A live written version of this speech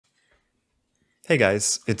Hey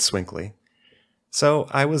guys, it's Swinkly. So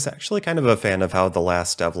I was actually kind of a fan of how the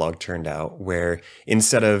last devlog turned out, where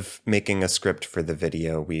instead of making a script for the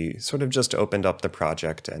video, we sort of just opened up the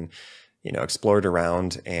project and, explored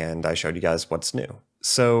around, and I showed you guys what's new.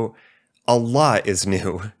 So a lot is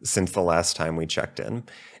new since the last time we checked in,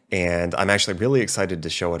 and I'm actually really excited to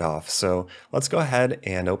show it off. So let's go ahead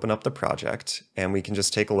and open up the project, and we can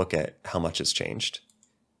just take a look at how much has changed.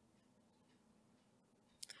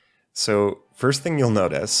 So first thing you'll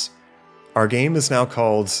notice, our game is now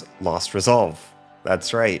called Lost Resolve.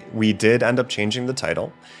 That's right, we did end up changing the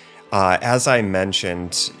title. As I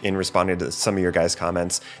mentioned in responding to some of your guys'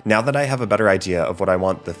 comments, now that I have a better idea of what I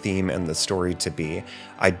want the theme and the story to be,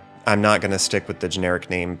 I'm not going to stick with the generic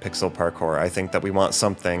name Pixel Parkour. I think that we want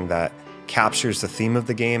something that captures the theme of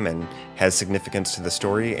the game and has significance to the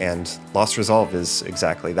story, and Lost Resolve is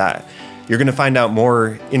exactly that. You're going to find out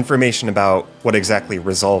more information about what exactly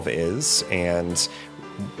Resolve is and,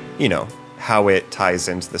 how it ties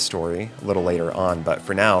into the story a little later on. But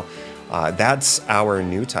for now, that's our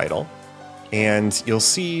new title. And you'll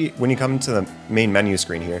see when you come to the main menu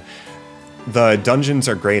screen here, the dungeons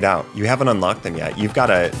are grayed out. You haven't unlocked them yet. You've got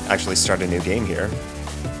to actually start a new game here.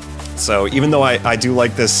 So even though I do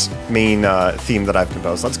like this main theme that I've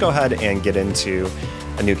composed, let's go ahead and get into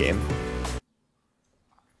a new game.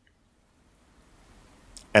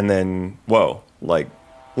 And then, whoa,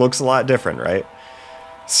 looks a lot different, right?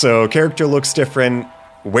 So character looks different.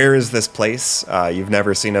 Where is this place? You've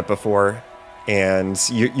never seen it before. And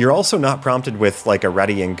you're also not prompted with a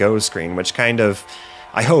ready and go screen, which kind of,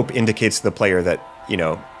 I hope, indicates to the player that,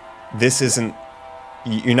 this isn't,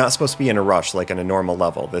 you're not supposed to be in a rush like in a normal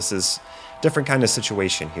level. This is a different kind of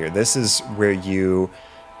situation here. This is where you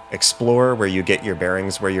explore, where you get your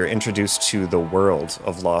bearings, where you're introduced to the world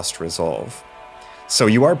of Lost Resolve. So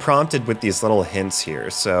you are prompted with these little hints here.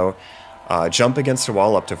 So jump against a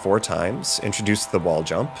wall up to 4 times, introduce the wall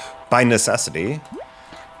jump by necessity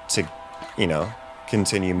to,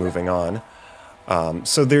 continue moving on.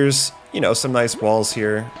 So there's, some nice walls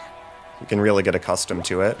here. You can really get accustomed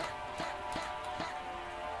to it.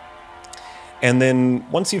 And then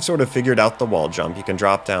once you've sort of figured out the wall jump, you can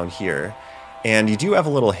drop down here. And you do have a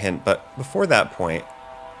little hint, but before that point,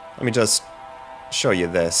 let me just show you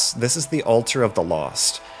this. This is the Altar of the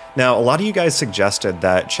Lost. Now, a lot of you guys suggested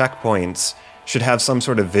that checkpoints should have some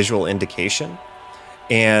sort of visual indication,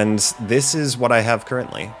 and this is what I have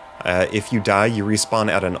currently. If you die, you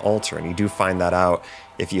respawn at an altar, and you do find that out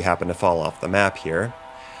if you happen to fall off the map here.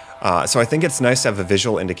 So I think it's nice to have a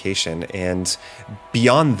visual indication, and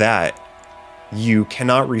beyond that, you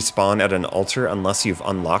cannot respawn at an altar unless you've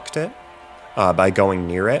unlocked it by going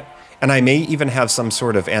near it. And I may even have some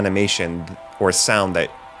sort of animation or sound that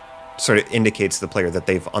sort of indicates to the player that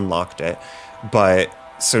they've unlocked it. But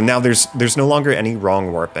so now there's no longer any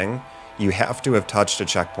wrong warping. You have to have touched a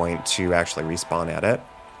checkpoint to actually respawn at it.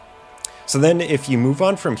 So then if you move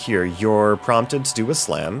on from here, you're prompted to do a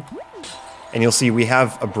slam. And you'll see we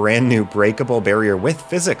have a brand new breakable barrier with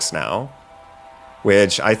physics now,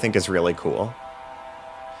 which I think is really cool.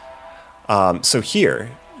 So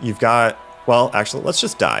here, you've got, well, actually, let's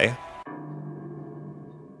just die.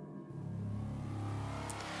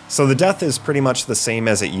 So the death is pretty much the same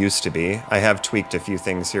as it used to be. I have tweaked a few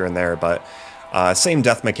things here and there, but same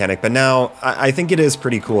death mechanic. But now, I think it is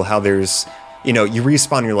pretty cool how there's, you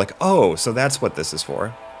respawn and you're like, oh, so that's what this is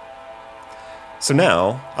for. So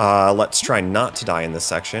now, let's try not to die in this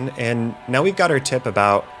section. And now we've got our tip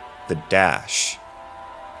about the dash,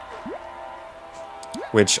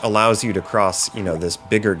 which allows you to cross, this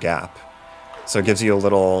bigger gap. So it gives you a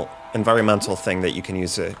little environmental thing that you can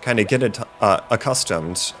use to kind of get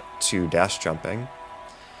accustomed to dash jumping.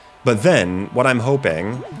 But then, what I'm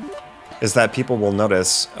hoping is that people will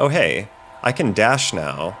notice, oh hey, I can dash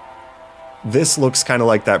now. This looks kind of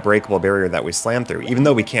like that breakable barrier that we slammed through. Even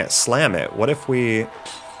though we can't slam it, what if we...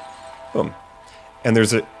 boom. And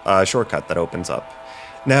there's a shortcut that opens up.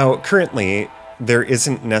 Now, currently, there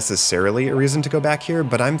isn't necessarily a reason to go back here,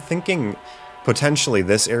 but I'm thinking potentially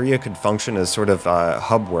this area could function as sort of a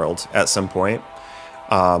hub world at some point.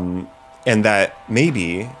 And that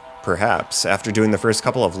maybe, perhaps, after doing the first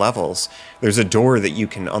couple of levels, there's a door that you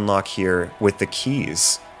can unlock here with the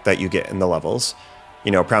keys that you get in the levels,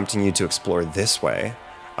 prompting you to explore this way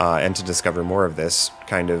and to discover more of this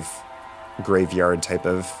kind of graveyard type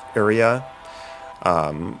of area.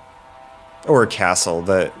 Or a castle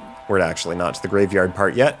that we're actually not to the graveyard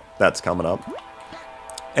part yet. That's coming up.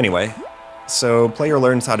 Anyway, so player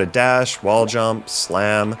learns how to dash, wall jump,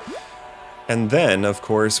 slam, and then, of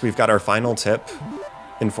course, we've got our final tip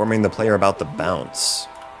informing the player about the bounce.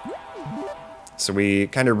 So we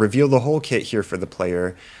kind of reveal the whole kit here for the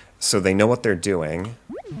player so they know what they're doing.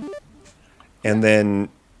 And then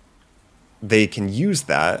they can use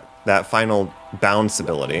that final bounce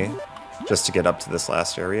ability just to get up to this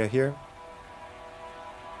last area here.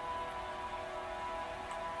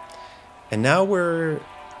 And now we're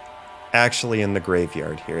actually in the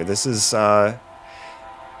graveyard here. This is, well,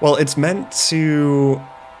 it's meant to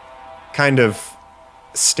kind of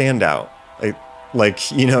stand out.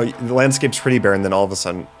 Like, you know, the landscape's pretty bare, and then all of a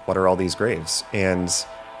sudden, what are all these graves? And,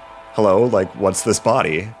 hello, like, what's this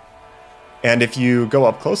body? And if you go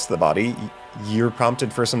up close to the body, you're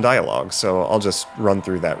prompted for some dialogue, so I'll just run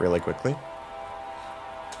through that really quickly.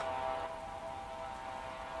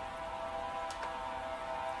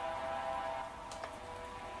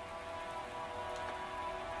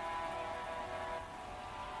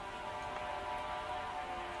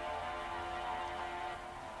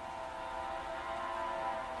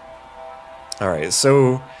 Alright,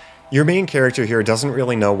 so your main character here doesn't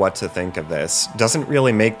really know what to think of this, doesn't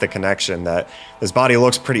really make the connection that this body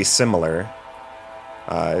looks pretty similar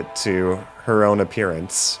to her own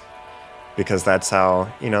appearance, because that's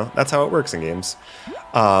how, you know, that's how it works in games.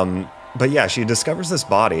 But yeah, she discovers this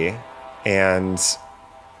body, and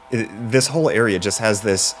this whole area just has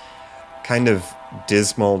this kind of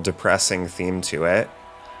dismal, depressing theme to it,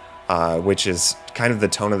 which is kind of the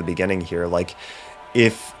tone of the beginning here. Like,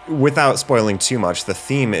 if, without spoiling too much, the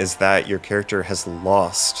theme is that your character has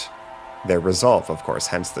lost their resolve, of course,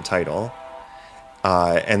 hence the title.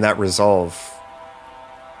 And that resolve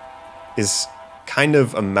is kind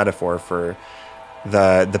of a metaphor for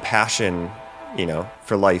the passion, you know,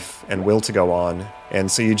 for life and will to go on. And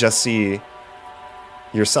so you just see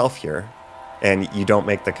yourself here, and you don't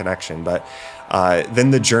make the connection. But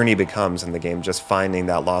then the journey becomes, in the game, just finding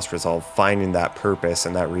that lost resolve, finding that purpose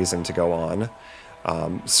and that reason to go on.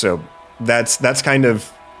 So that's kind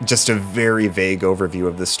of just a very vague overview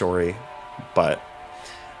of the story, but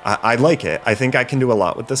I like it. I think I can do a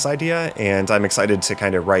lot with this idea, and I'm excited to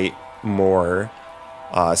kind of write more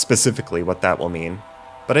specifically what that will mean.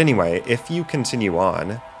 But anyway, if you continue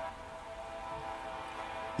on,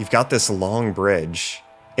 you've got this long bridge,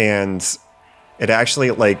 and it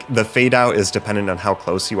actually, like, the fade out is dependent on how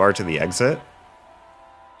close you are to the exit.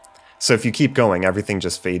 So if you keep going, everything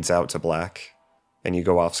just fades out to black, and you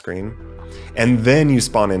go off screen. And then you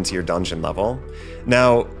spawn into your dungeon level.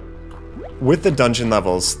 Now, with the dungeon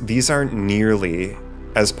levels, these aren't nearly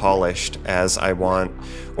as polished as I want,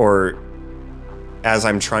 or as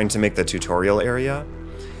I'm trying to make the tutorial area.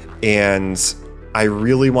 And I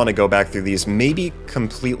really want to go back through these, maybe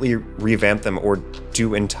completely revamp them or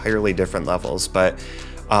do entirely different levels. But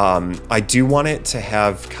I do want it to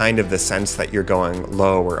have kind of the sense that you're going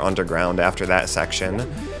low or underground after that section.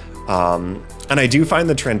 And I do find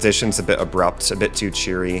the transitions a bit abrupt, a bit too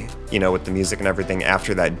cheery, you know, with the music and everything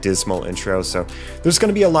after that dismal intro. So there's going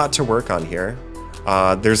to be a lot to work on here.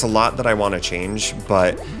 There's a lot that I want to change,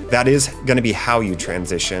 but that is going to be how you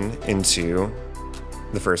transition into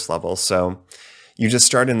the first level. So you just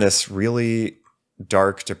start in this really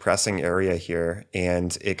dark, depressing area here,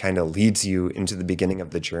 and it kind of leads you into the beginning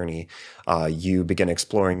of the journey. You begin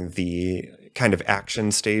exploring the kind of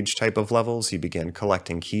action stage type of levels. You begin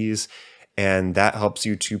collecting keys, and that helps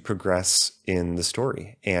you to progress in the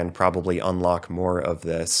story and probably unlock more of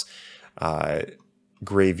this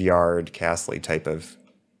graveyard, castle type of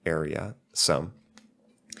area. So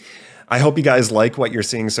I hope you guys like what you're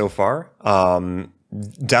seeing so far.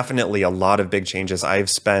 Definitely a lot of big changes. I've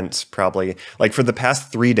spent probably, like, for the past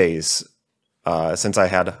 3 days, since I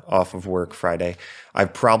had off of work Friday,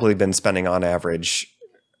 I've probably been spending on average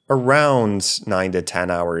around 9 to 10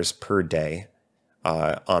 hours per day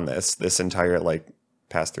on this entire, like,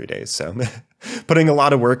 past 3 days. So putting a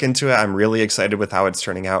lot of work into it. I'm really excited with how it's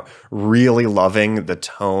turning out, really loving the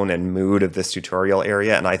tone and mood of this tutorial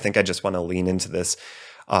area. And I think I just want to lean into this,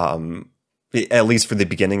 at least for the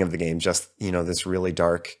beginning of the game, just, you know, this really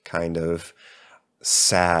dark kind of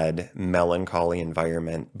sad, melancholy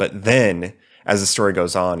environment. But then as the story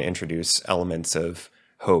goes on, introduce elements of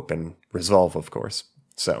hope and resolve, of course.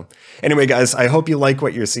 So anyway, guys, I hope you like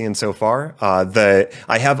what you're seeing so far. I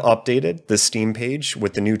have updated the Steam page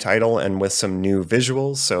with the new title and with some new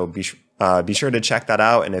visuals, so be sure to check that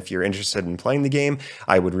out. And if you're interested in playing the game,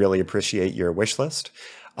 I would really appreciate your wish list.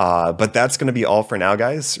 But that's going to be all for now,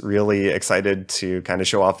 guys. Really excited to kind of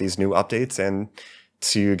show off these new updates and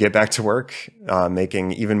to get back to work,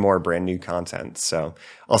 making even more brand new content. So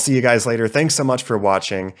I'll see you guys later. Thanks so much for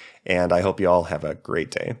watching, and I hope you all have a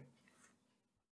great day.